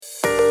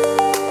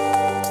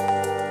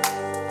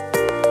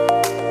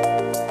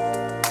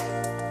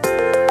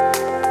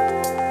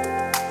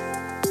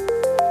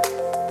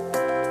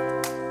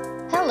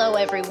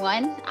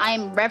everyone.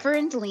 I'm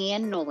Reverend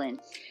Leanne Noland.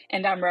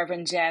 And I'm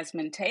Reverend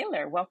Jasmin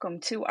Taylor. Welcome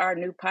to our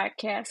new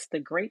podcast, The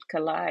Great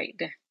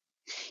Collide.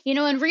 You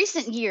know, in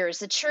recent years,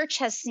 the church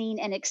has seen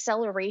an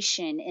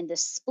acceleration in the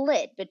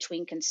split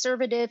between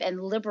conservative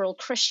and liberal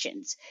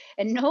Christians.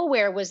 And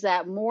nowhere was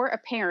that more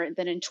apparent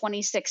than in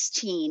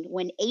 2016,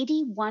 when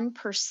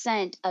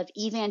 81% of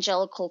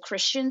evangelical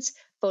Christians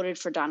voted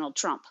for Donald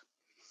Trump.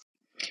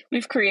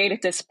 We've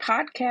created this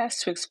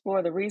podcast to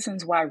explore the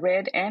reasons why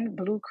red and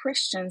blue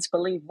Christians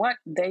believe what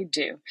they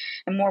do,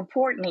 and more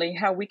importantly,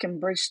 how we can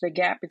bridge the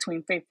gap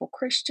between faithful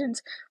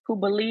Christians who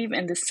believe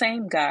in the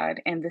same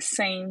God and the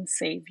same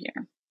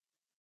Savior.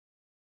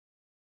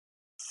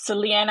 So,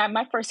 Leanne,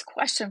 my first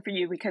question for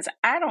you, because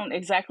I don't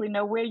exactly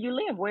know where you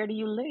live. Where do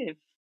you live?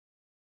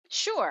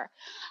 Sure.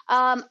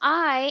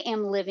 I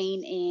am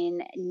living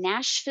in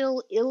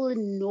Nashville,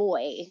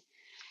 Illinois.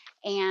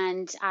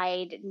 And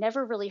I'd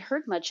never really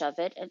heard much of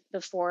it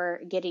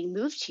before getting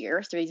moved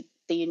here through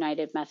the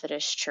United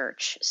Methodist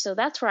Church. So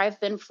that's where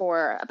I've been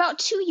for about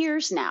 2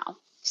 years now.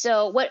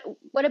 So what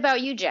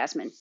about you,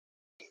 Jasmin?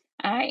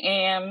 I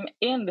am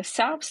in the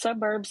south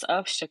suburbs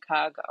of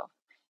Chicago.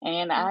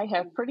 And I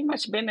have pretty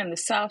much been in the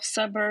south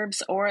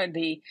suburbs or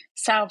the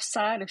south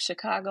side of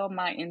Chicago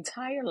my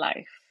entire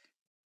life.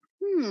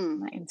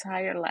 My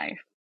entire life.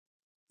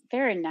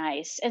 Very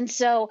nice. And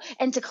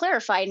to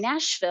clarify,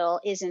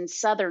 Nashville is in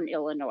southern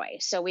Illinois.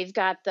 So we've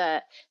got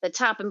the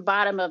top and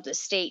bottom of the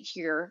state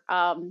here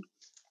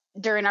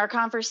during our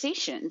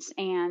conversations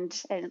and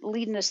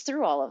leading us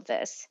through all of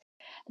this.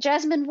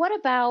 Jasmin, what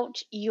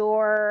about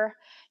your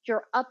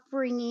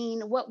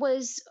upbringing? What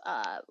was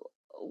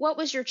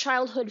your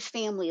childhood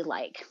family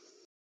like?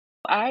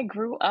 I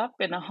grew up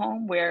in a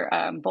home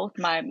where both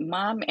my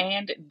mom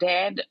and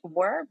dad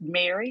were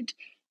married,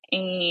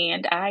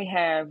 and I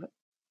have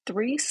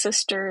 3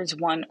 sisters,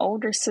 one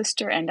older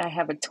sister, and I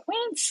have a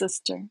twin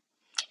sister.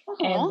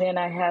 And then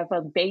I have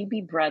a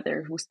baby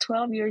brother who's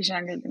 12 years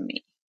younger than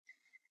me.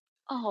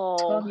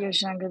 12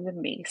 years younger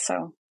than me.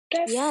 So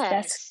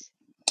that's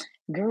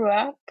grew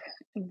up.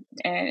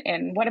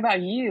 And what about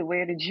you?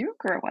 Where did you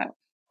grow up?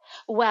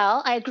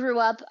 Well, I grew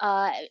up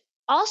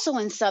also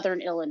in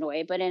southern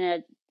Illinois, but in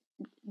a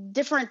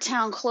different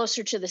town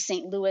closer to the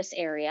St. Louis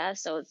area.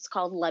 So it's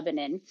called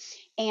Lebanon.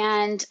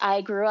 And I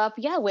grew up,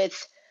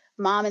 with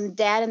mom and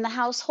dad in the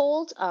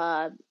household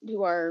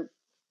who are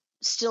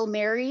still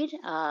married.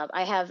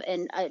 I have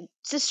a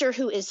sister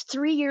who is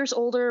 3 years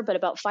older, but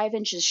about 5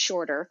 inches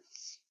shorter.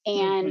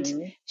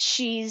 And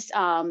she's,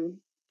 that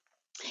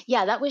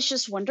was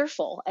just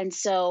wonderful. And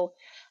so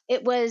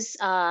it was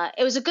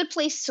a good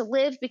place to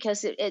live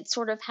because it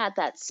sort of had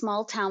that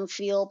small town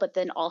feel, but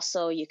then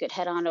also you could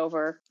head on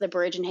over the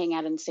bridge and hang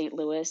out in St.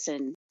 Louis,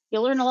 and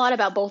you'll learn a lot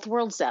about both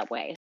worlds that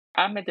way.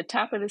 I'm at the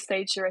top of the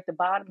state. You're at the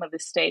bottom of the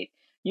state.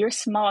 You're a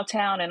small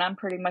town, and I'm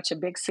pretty much a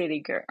big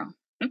city girl.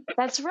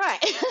 That's right.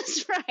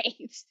 That's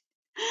right.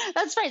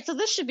 That's right. So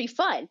this should be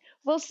fun.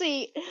 We'll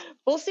see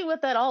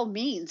what that all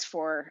means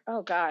for,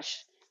 oh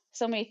gosh,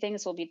 so many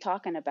things we'll be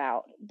talking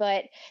about.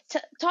 But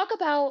to talk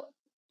about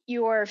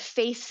your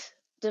faith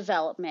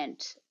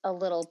development a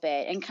little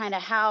bit and kind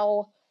of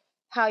how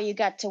you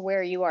got to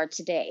where you are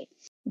today.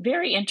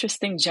 Very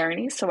interesting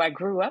journey. So I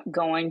grew up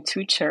going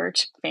to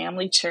church,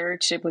 family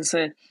church. It was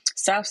a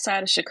south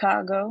side of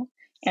Chicago.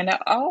 And I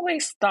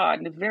always thought,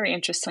 very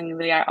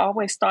interestingly, I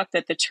always thought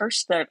that the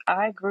church that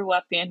I grew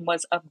up in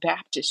was a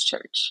Baptist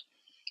church.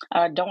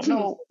 I don't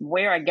know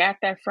where I got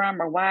that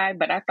from or why,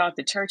 but I thought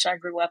the church I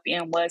grew up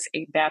in was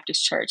a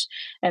Baptist church.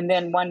 And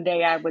then one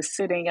day I was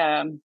sitting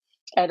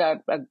at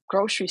a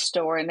grocery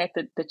store, and at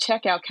the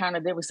checkout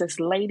counter, there was this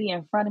lady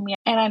in front of me.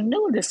 And I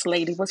knew this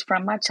lady was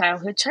from my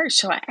childhood church.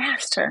 So I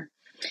asked her,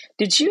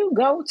 "Did you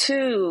go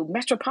to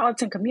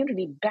Metropolitan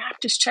Community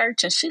Baptist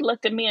Church?" And she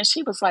looked at me and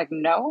she was like,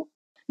 "No."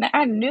 Now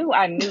I knew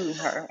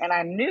her, and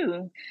I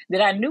knew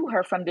that I knew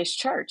her from this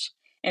church.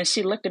 And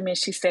she looked at me and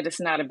she said, "It's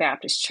not a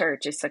Baptist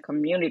church. It's a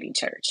community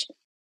church."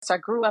 So I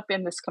grew up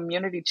in this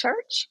community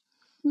church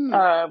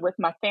with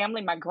my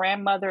family. My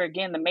grandmother,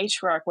 again, the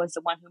matriarch, was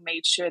the one who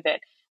made sure that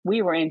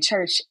we were in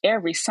church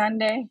every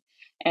Sunday.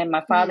 And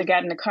my father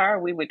got in the car.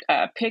 We would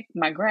pick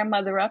my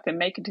grandmother up and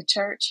make it to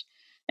church.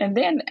 And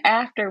then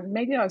after,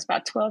 maybe I was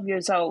about 12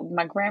 years old,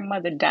 my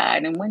grandmother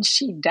died. And when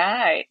she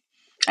died,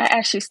 I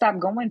actually stopped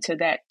going to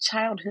that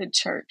childhood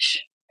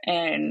church.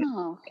 And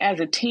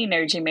as a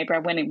teenager, maybe I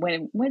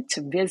went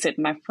to visit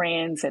my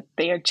friends at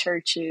their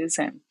churches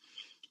and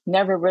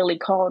never really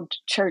called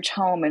church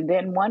home. And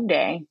then one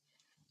day,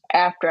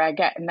 after I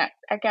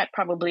got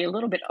probably a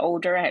little bit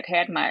older, I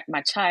had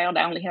my child.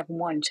 I only have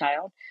one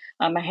child.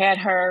 I had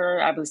her.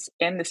 I was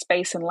in the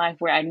space in life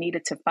where I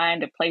needed to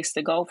find a place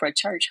to go for a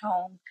church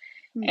home.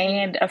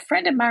 And a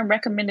friend of mine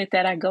recommended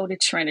that I go to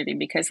Trinity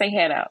because they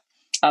had a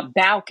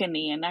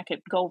balcony, and I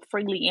could go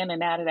freely in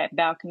and out of that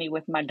balcony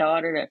with my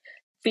daughter to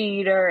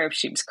feed her if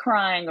she was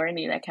crying or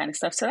any of that kind of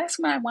stuff. So that's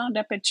when I wound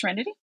up at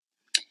Trinity,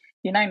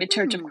 United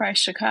Church of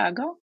Christ,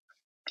 Chicago.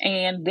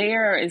 And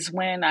there is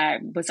when I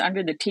was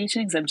under the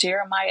teachings of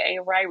Jeremiah A.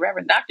 Wright,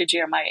 Reverend Dr.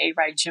 Jeremiah A.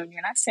 Wright Jr.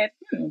 And I said,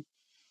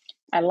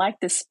 I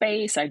liked the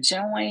space. I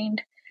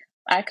joined.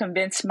 I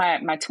convinced my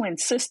twin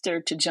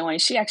sister to join.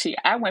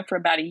 I went for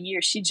about a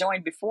year. She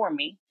joined before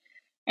me.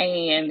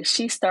 And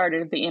she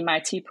started the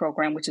MIT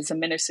program, which is a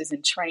Ministers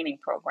in Training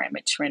program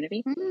at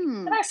Trinity. And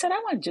Mm. I said, I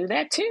want to do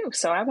that too.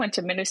 So I went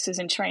to Ministers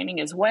in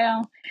Training as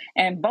well.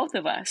 And both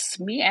of us,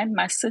 me and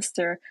my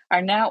sister,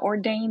 are now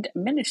ordained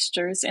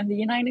ministers in the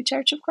United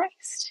Church of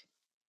Christ.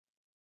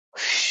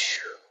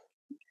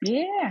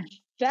 Yeah.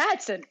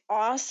 That's an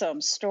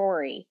awesome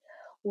story.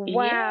 Yeah.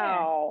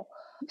 Wow.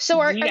 So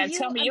You are got to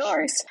tell you, me I'm sure,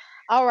 yours.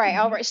 all right,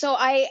 all Mhm. right. So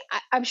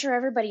I'm sure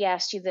everybody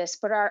asked you this,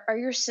 but are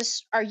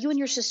you and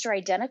your sister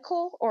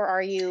identical, or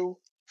are you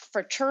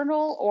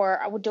fraternal, or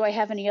do I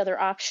have any other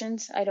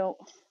options? I don't.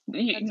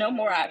 That's No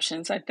more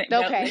options. I think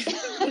okay.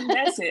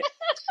 that's it.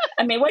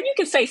 I mean, what you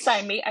can say,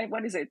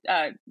 what is it?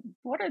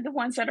 What are the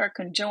ones that are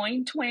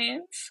conjoined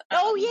twins?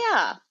 Oh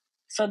yeah.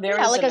 So there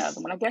Yeah, is like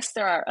another one. I guess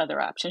there are other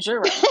options.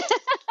 You're right.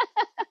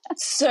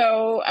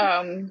 So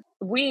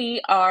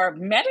we are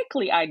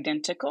medically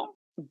identical,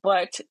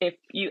 but if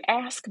you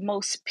ask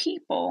most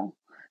people,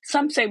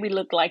 some say we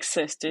look like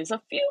sisters.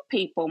 A few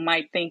people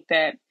might think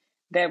that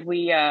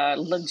we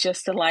look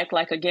just alike.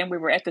 Like again, we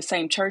were at the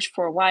same church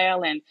for a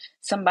while, and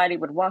somebody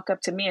would walk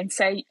up to me and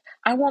say,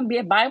 "I won't be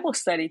at Bible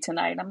study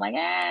tonight." I'm like,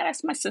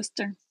 that's my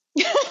sister.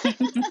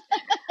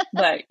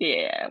 But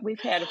yeah,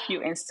 we've had a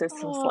few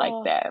instances like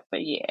Oh. that.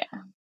 But yeah.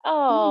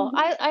 Oh,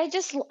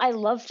 Mhm. I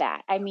love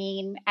that. I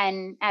mean,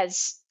 and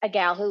as a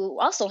gal who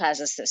also has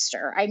a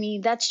sister, I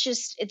mean, that's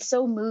just it's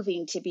so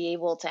moving to be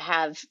able to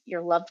have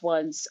your loved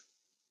ones,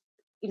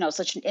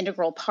 such an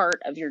integral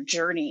part of your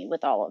journey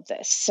with all of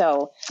this.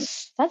 So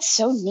that's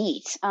so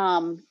neat.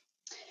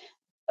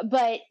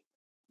 But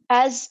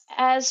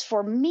as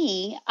for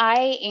me,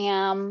 I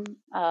am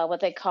what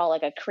they call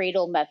like a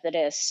cradle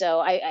Methodist. So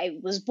I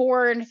was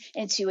born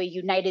into a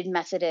United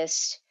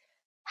Methodist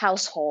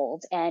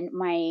household, and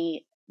my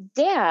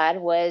dad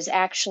was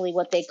actually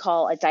what they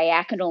call a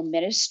diaconal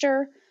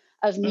minister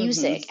of Mhm.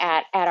 music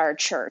at our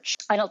church.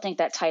 I don't think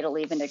that title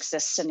even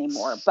exists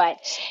anymore, but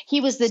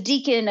he was the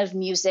deacon of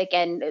music,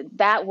 and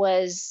that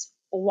was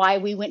why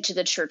we went to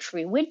the church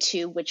we went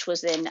to, which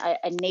was in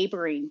a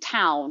neighboring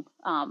town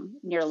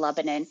near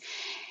Lebanon.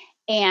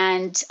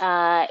 And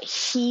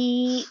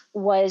he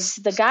was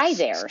the guy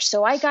there.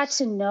 So I got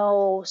to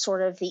know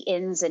sort of the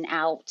ins and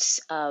outs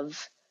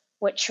of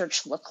what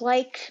church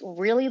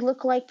really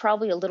looked like,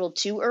 probably a little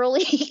too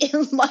early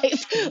in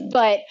life, Mhm.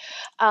 but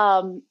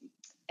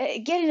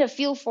getting a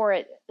feel for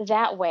it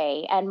that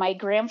way. And my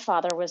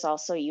grandfather was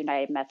also a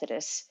United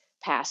Methodist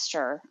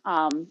pastor.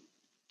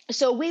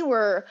 So we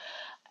were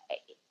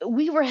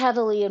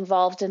heavily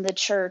involved in the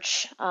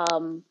church,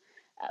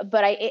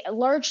 but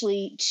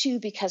largely too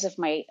because of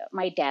my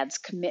dad's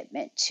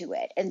commitment to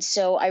it, and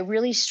so I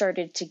really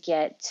started to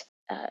get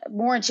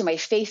more into my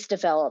faith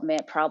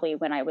development probably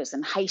when I was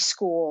in high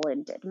school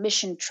and did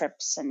mission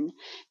trips and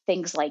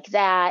things like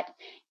that.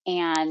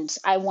 And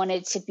I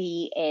wanted to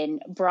be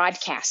in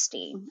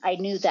broadcasting. I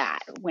knew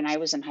that when I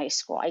was in high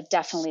school. I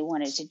definitely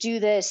wanted to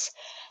do this.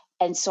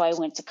 And so I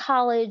went to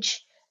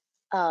college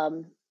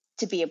um,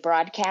 to be a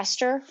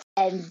broadcaster.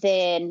 And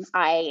then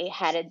I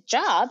had a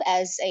job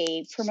as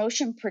a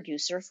promotion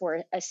producer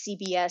for a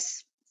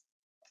CBS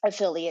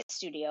affiliate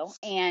studio.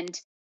 And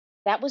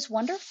that was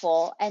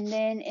wonderful. And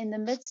then in the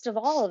midst of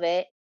all of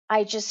it,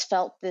 I just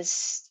felt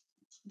this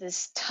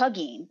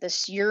tugging,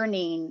 this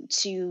yearning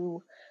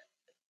to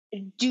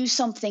do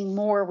something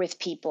more with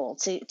people,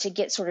 to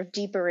get sort of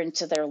deeper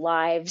into their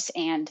lives.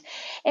 And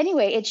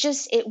anyway,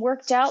 it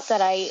worked out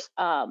that I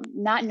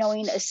not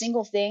knowing a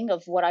single thing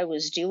of what I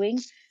was doing,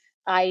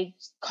 I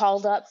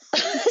called up a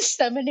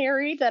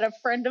seminary that a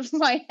friend of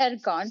mine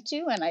had gone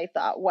to, and I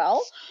thought,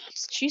 well,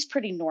 she's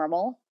pretty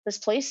normal, this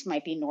place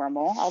might be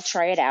normal, I'll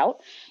try it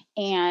out.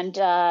 And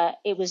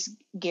it was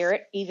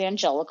Garrett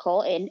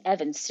Evangelical in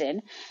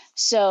Evanston.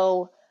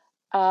 So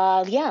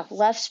yeah,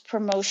 left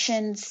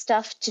promotion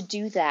stuff to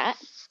do that.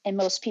 And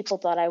most people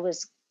thought I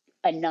was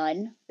a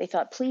nun. They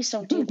thought, please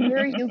don't do it.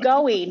 Where are you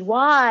going?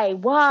 Why?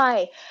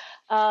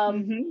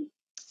 Um, Mhm.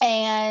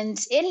 and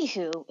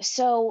anywho,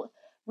 so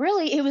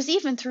really it was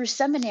even through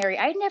seminary.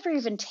 I'd never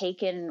even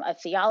taken a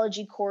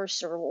theology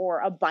course or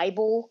a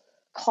Bible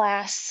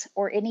class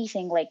or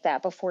anything like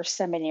that before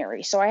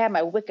seminary. So I had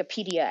my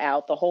Wikipedia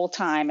out the whole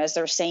time as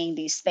they're saying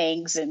these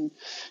things and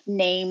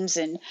names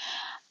and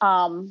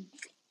um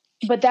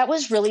but that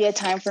was really a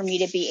time for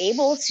me to be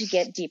able to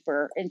get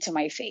deeper into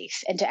my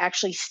faith and to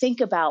actually think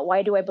about,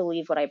 why do I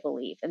believe what I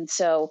believe? And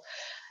so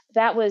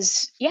that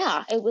was,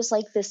 yeah, it was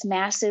like this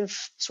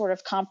massive sort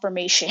of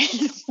confirmation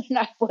when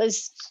I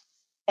was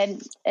an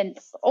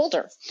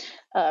older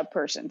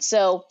person.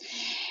 So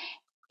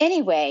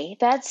anyway,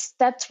 that's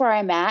where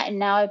I'm at, and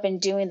now I've been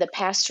doing the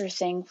pastor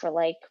thing for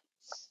like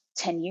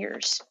 10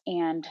 years.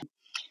 And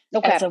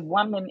okay. As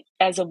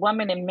a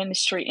woman in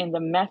ministry in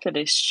the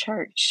Methodist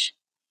Church,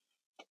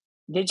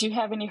 did you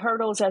have any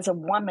hurdles as a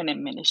woman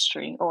in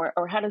ministry, or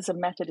how does the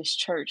Methodist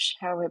Church,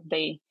 how have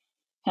they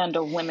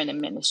handled women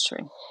in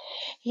ministry?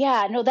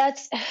 Yeah, no,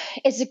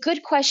 it's a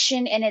good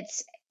question, and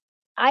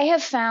I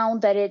have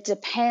found that it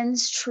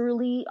depends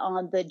truly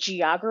on the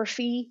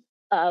geography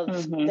of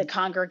the Mm-hmm.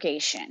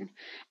 congregation.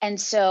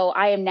 And so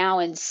I am now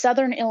in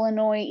Southern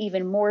Illinois,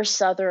 even more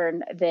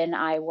Southern than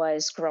I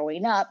was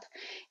growing up.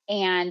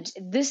 And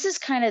this is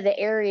kind of the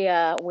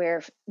area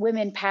where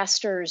women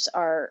pastors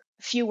are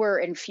fewer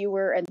and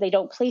fewer, and they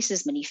don't place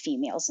as many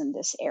females in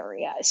this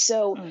area.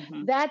 So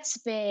Mm-hmm.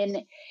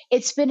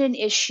 it's been an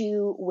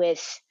issue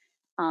with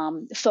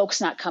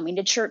folks not coming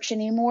to church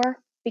anymore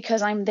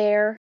because I'm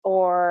there,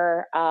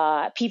 or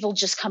people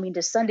just coming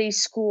to Sunday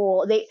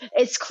school.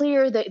 It's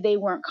clear that they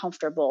weren't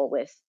comfortable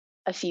with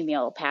a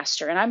female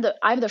pastor, and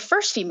I'm the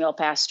first female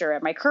pastor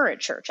at my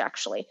current church,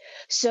 actually.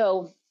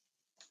 So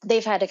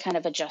they've had to kind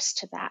of adjust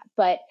to that.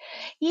 But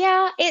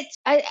yeah,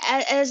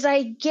 as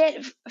I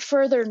get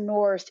further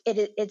north,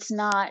 it's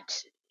not.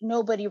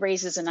 Nobody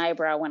raises an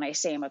eyebrow when I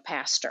say I'm a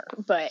pastor,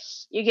 but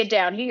you get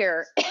down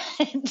here,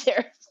 and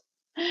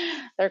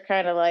they're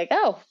kind of like,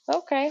 oh,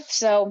 okay.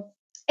 So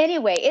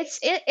anyway, it's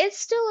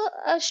still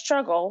a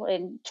struggle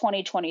in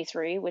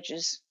 2023, which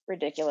is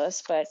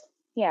ridiculous, but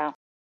yeah.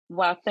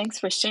 Well, thanks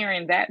for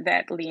sharing that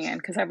Leanne,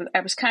 because I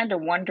was kind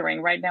of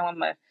wondering. Right now,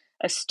 I'm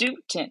a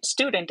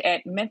student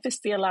at Memphis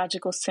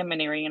Theological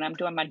Seminary, and I'm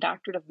doing my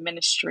doctorate of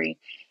ministry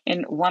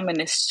in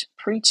womanist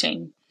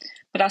preaching.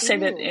 But I'll say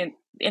that Ooh.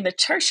 in the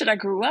church that I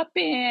grew up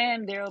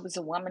in, there was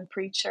a woman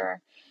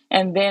preacher,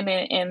 and then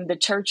in the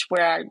church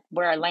where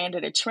I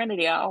landed at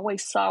Trinity, I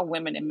always saw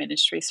women in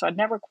ministry. So I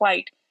never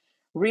quite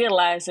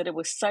realized that it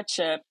was such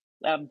a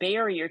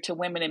barrier to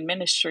women in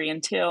ministry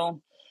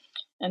until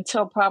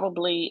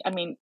probably, I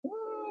mean,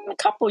 a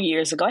couple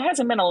years ago. It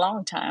hasn't been a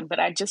long time, but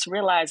I just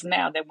realized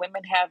now that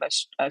women have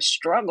a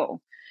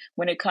struggle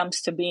when it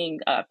comes to being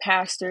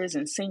pastors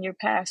and senior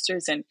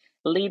pastors and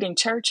leading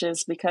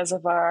churches because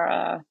of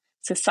our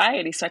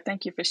society. So I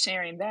thank you for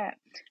sharing that.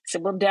 So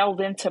we'll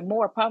delve into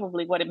more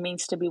probably what it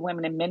means to be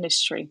women in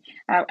ministry.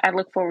 I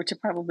look forward to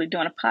probably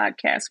doing a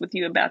podcast with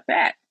you about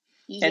that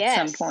at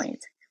some Yes.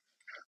 point.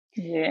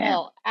 Yeah.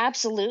 No,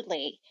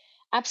 absolutely.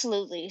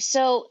 Absolutely.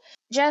 So,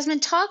 Jasmine,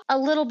 talk a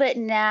little bit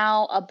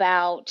now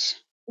about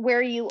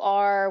where you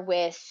are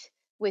with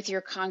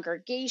your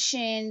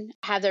congregation.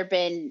 Have there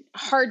been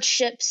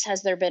hardships?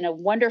 Has there been a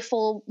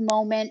wonderful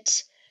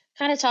moment?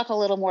 Kind of talk a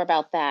little more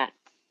about that.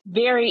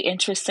 Very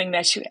interesting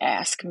that you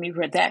ask me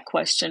that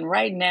question.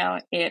 Right now,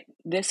 at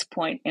this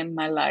point in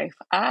my life,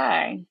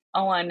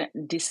 on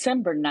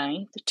December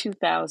 9th,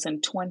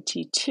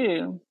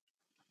 2022,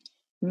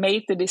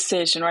 made the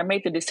decision, or I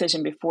made the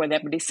decision before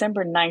that, but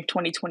December 9th,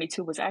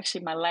 2022 was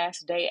actually my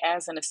last day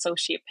as an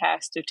associate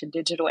pastor to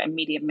digital and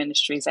media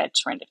ministries at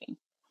Trinity.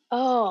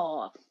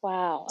 Oh,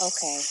 wow.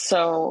 Okay.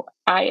 So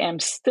I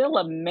am still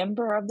a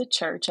member of the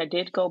church. I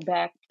did go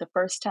back. The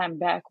first time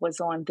back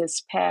was on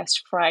this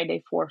past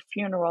Friday for a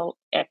funeral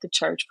at the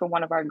church for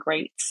one of our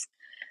greats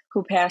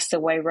who passed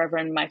away,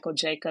 Reverend Michael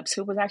Jacobs,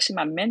 who was actually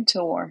my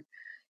mentor,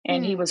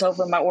 and he Hmm. was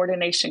over my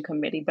ordination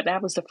committee. But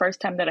that was the first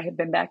time that I had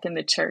been back in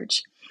the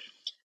church.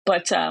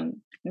 But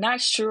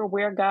not sure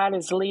where God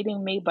is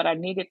leading me, but I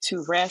needed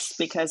to rest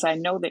because I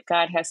know that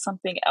God has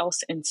something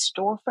else in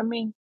store for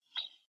me.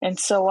 And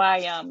so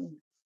I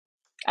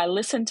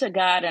listened to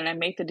God and I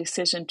made the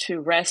decision to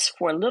rest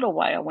for a little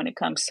while when it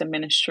comes to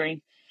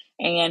ministry.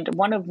 And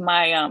one of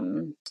my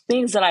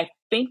things that I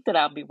think that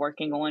I'll be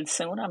working on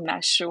soon, I'm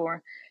not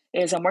sure,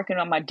 is I'm working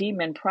on my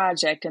demon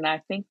project. And I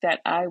think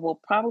that I will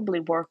probably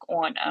work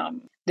on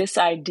this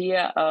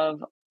idea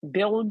of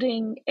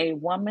building a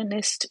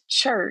womanist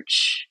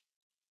church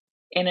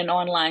in an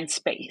online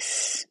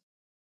space.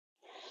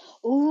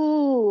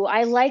 Ooh,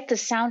 I like the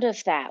sound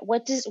of that.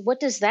 What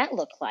does that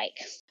look like?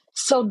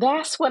 So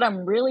that's what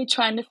I'm really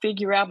trying to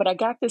figure out. But I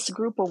got this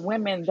group of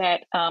women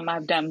that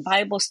I've done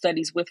Bible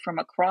studies with from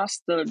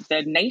across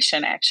the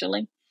nation,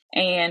 actually.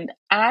 And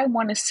I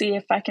want to see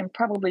if I can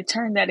probably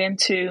turn that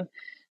into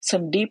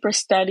some deeper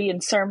study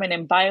and sermon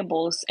and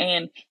Bibles.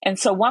 And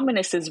so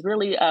Womanist is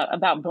really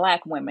about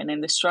Black women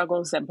and the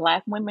struggles that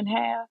Black women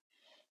have.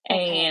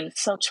 And Okay.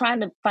 so trying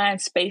to find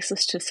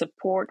spaces to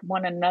support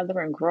one another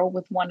and grow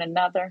with one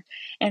another.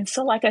 And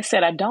so, like I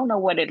said, I don't know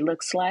what it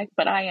looks like,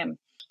 but I am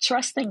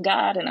trusting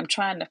God and I'm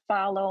trying to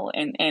follow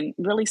and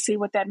really see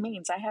what that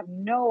means. I have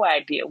no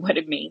idea what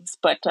it means,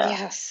 but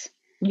Yes.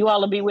 you all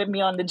will be with me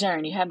on the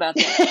journey. How about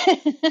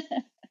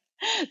that?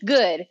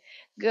 Good.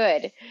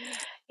 Good.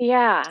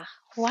 Yeah.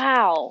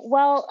 Wow.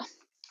 Well,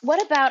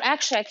 what about,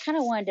 actually, I kind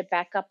of wanted to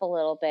back up a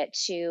little bit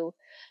to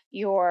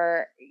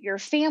your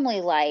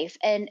family life,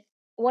 and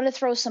want to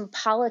throw some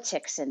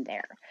politics in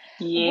there.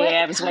 What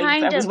Yeah, I was waiting. I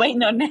kind was of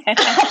waiting on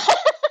that.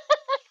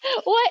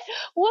 what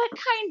what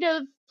kind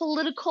of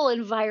political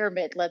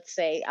environment, let's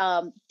say,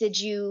 did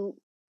you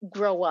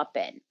grow up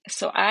in?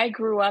 So I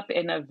grew up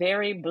in a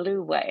very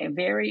blue way,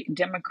 very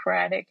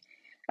democratic,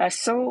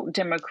 so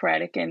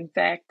democratic, in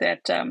fact,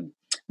 that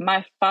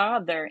my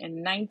father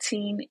in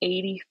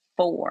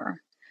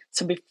 1984,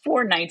 so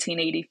before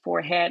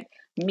 1984, had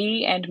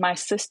me and my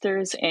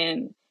sisters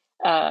and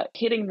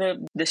hitting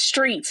the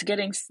streets,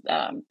 getting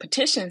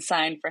petitions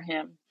signed for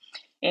him.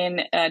 In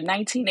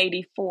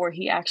 1984,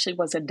 he actually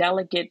was a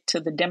delegate to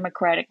the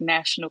Democratic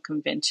National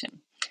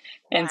Convention.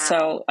 And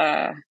Wow.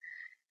 so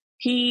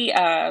he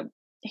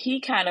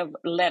kind of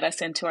led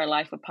us into our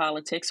life of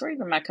politics, or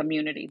even my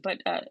community.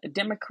 But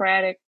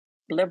Democratic,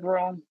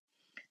 liberal,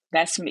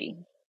 that's me.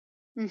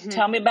 Hmm.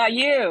 Tell me about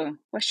you.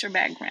 What's your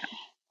background?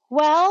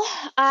 Well,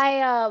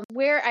 I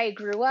where I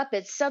grew up,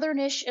 it's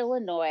southernish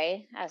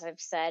Illinois, as I've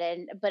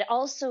said, but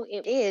also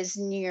it is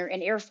near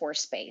an Air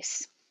Force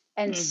base,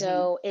 and Mm-hmm.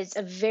 so it's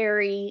a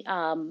very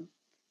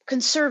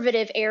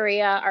conservative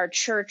area. Our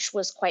church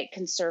was quite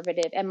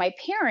conservative, and my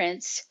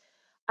parents,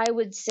 I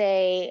would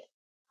say,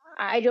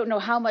 I don't know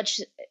how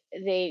much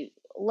they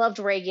loved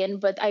Reagan,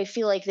 but I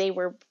feel like they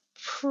were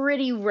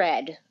pretty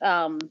red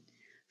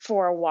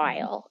for a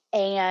while.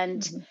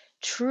 And Mm-hmm.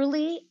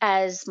 truly,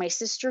 as my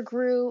sister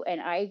grew and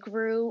I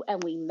grew,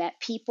 and we met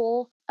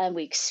people and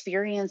we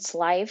experienced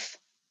life,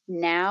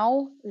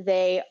 now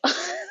they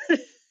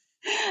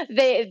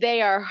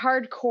they are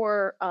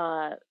hardcore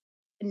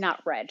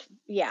not red.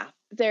 Yeah,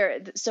 they're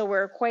so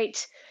we're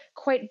quite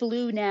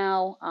blue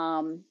now.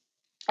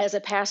 As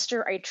a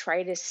pastor, I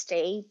try to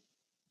stay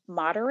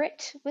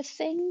moderate with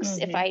things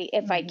Mm-hmm. if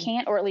I Mm-hmm.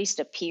 can't, or at least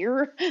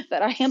appear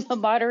that I am a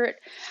moderate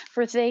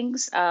for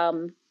things.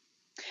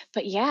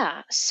 But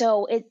yeah,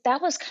 so it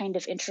that was kind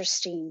of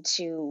interesting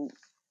to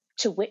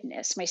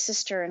witness. My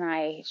sister and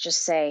I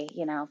just say,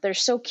 they're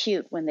so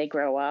cute when they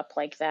grow up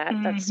like that.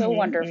 That's so Mm-hmm.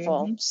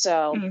 wonderful. Mm-hmm.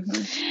 So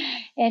Mm-hmm.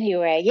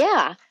 anyway,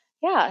 yeah.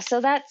 Yeah,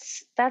 so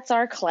that's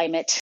our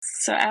climate.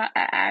 So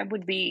I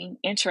would be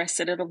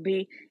interested. It'll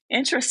be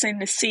interesting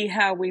to see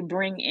how we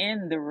bring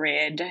in the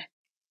red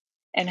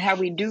and how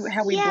we bridge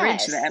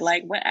that. Yes,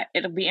 Like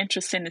it'll be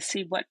interesting to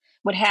see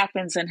what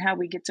happens and how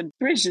we get to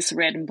bridge this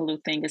red and blue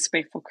thing as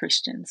faithful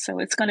Christians. So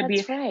that's it's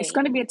right.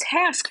 going to be a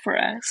task for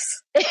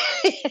us.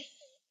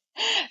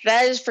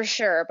 That is for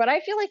sure. But I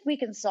feel like we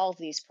can solve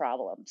these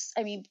problems.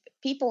 I mean,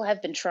 people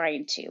have been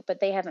trying to, but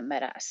they haven't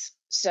met us.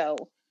 So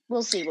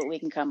we'll see what we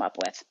can come up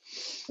with.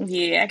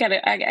 Yeah,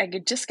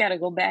 just gotta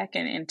go back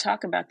and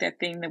talk about that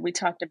thing that we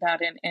talked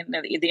about in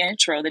the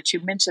intro, that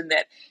you mentioned,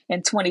 that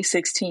in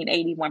 2016,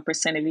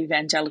 81% of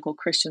evangelical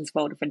Christians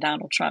voted for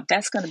Donald Trump.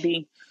 That's going to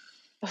be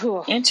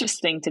Whew.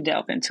 interesting to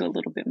delve into a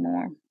little bit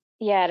more.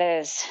 Yeah,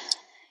 it is.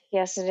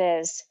 Yes, it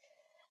is.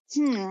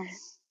 Hmm.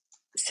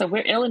 So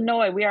we're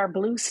Illinois. We are a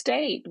blue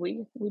state.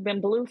 We've been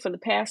blue for the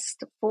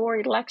past four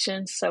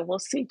elections. So we'll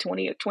see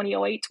 2008,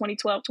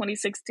 2012,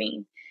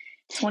 2016,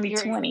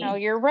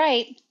 You're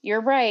right.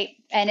 You're right.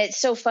 And it's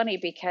so funny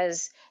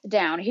because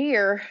down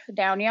here,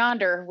 down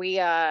yonder, we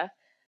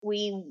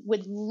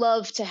would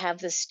love to have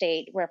the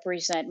state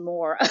represent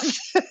more of,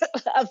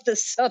 of the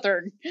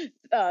southern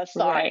Right.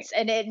 thoughts,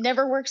 and it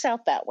never works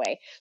out that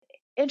way.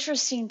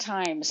 Interesting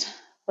times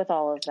with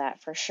all of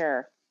that for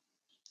sure.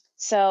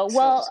 So,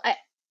 So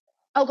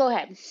oh, go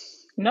ahead.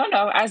 no,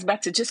 I was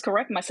about to just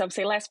correct myself,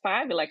 say last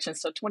five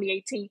elections. So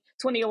 2018,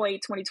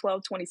 2008,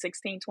 2012,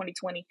 2016,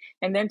 2020,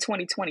 and then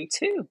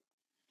 2022.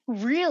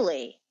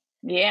 Really?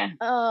 Yeah.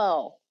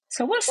 Oh,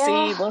 So we'll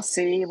well, see. We'll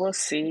see. We'll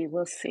see.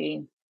 We'll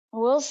see.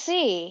 we'll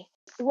see.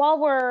 While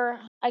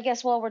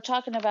we're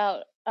talking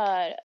about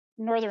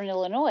Northern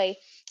Illinois,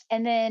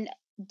 and then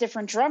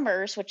different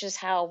drummers, which is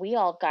how we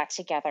all got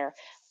together.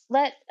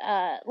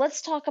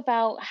 Let's talk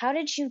about how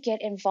did you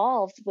get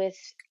involved with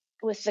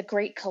the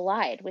Great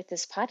Collide with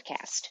this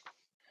podcast?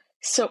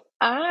 So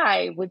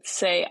I would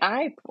say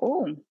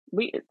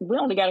we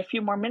only got a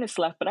few more minutes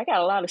left, but I got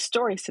a lot of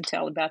stories to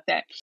tell about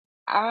that.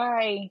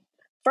 I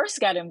first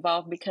got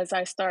involved because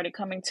I started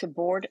coming to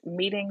board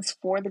meetings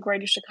for the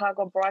Greater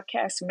Chicago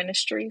Broadcast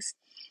Ministries.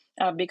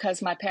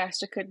 Because my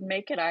pastor couldn't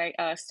make it,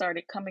 I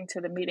started coming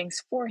to the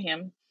meetings for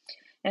him.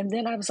 And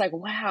then I was like,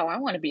 wow, I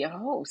want to be a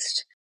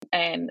host.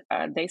 And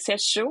they said,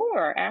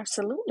 sure,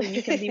 absolutely,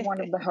 you can be one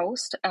of the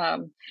hosts.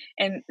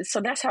 And so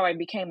that's how I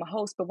became a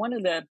host. But one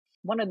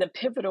of the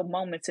pivotal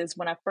moments is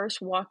when I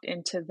first walked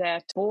into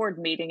that board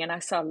meeting and I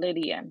saw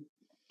Lydia.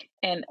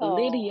 And Oh,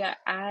 Lydia,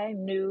 I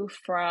knew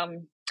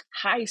from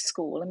high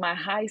school. In my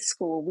high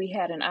school, we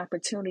had an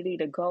opportunity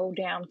to go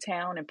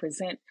downtown and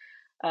present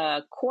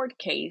a court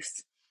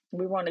case.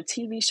 We were on a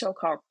TV show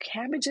called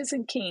Cabbages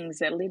and Kings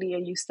that Lydia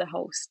used to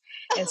host.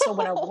 And so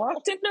when I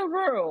walked in the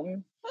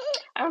room,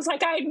 I was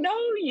like, I know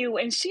you.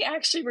 And she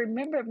actually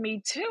remembered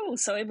me too.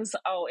 So it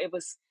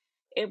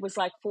was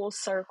like full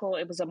circle.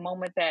 It was a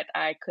moment that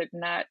I could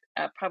not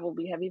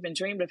probably have even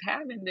dreamed of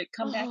having, to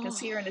come back and oh,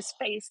 see her in a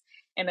space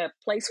in a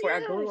place where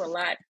I grew a yes.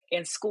 lot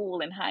in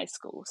school and high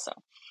school. So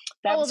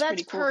that Oh, was that's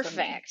pretty cool for me.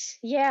 perfect.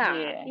 Yeah,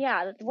 Yeah.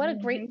 yeah. What a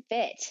great Hmm.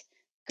 fit.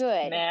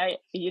 Good. Now,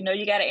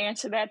 you got to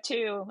answer that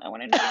too. I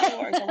want to know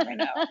yours. I want to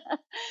know.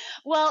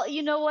 Well,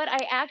 you know what?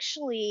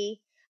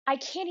 I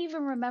can't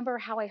even remember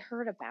how I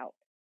heard about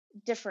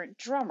different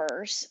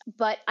drummers,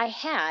 but I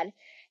had,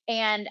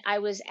 and I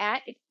was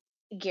at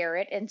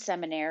Garrett in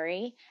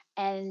seminary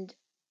and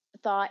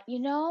thought,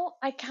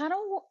 I kind of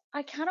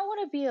I kind of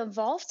want to be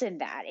involved in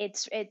that.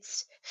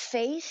 It's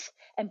faith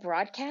and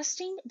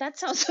broadcasting. That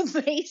sounds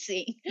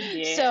amazing.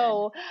 Yeah.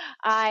 So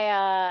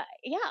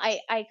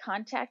I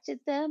contacted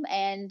them,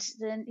 and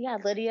then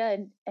Lydia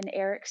and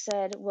Eric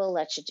said, we'll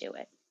let you do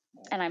it.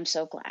 And I'm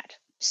so glad.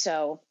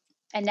 So,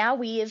 and now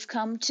we have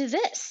come to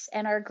this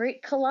and our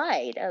great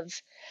collide of,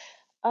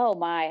 oh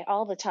my,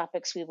 all the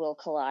topics we will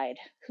collide.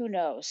 Who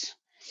knows?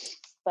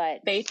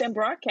 But Faith and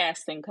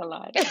broadcasting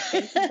colliding.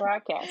 Faith and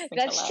broadcasting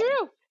that's colliding.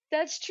 true.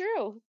 That's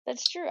true.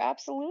 That's true.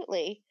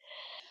 Absolutely.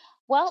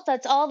 Well,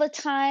 that's all the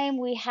time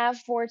we have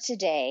for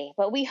today,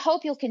 but we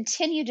hope you'll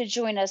continue to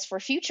join us for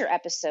future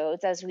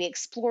episodes as we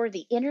explore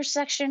the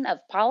intersection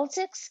of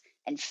politics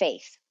and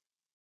faith.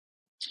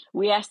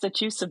 We ask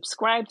that you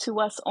subscribe to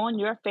us on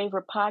your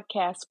favorite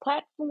podcast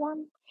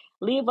platform,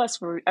 leave us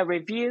a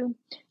review,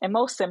 and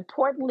most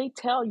importantly,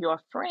 tell your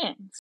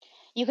friends.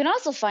 You can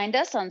also find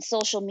us on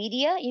social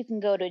media. You can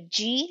go to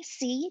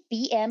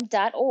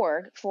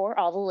gcbm.org for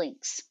all the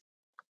links.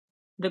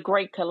 The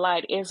Great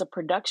Collide is a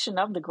production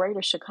of the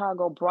Greater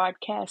Chicago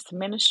Broadcast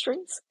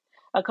Ministries,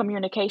 a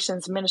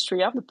communications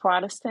ministry of the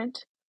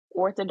Protestant,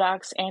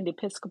 Orthodox, and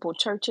Episcopal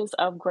churches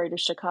of Greater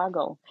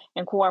Chicago,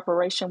 in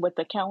cooperation with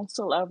the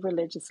Council of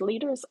Religious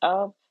Leaders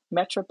of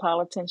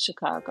Metropolitan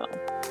Chicago.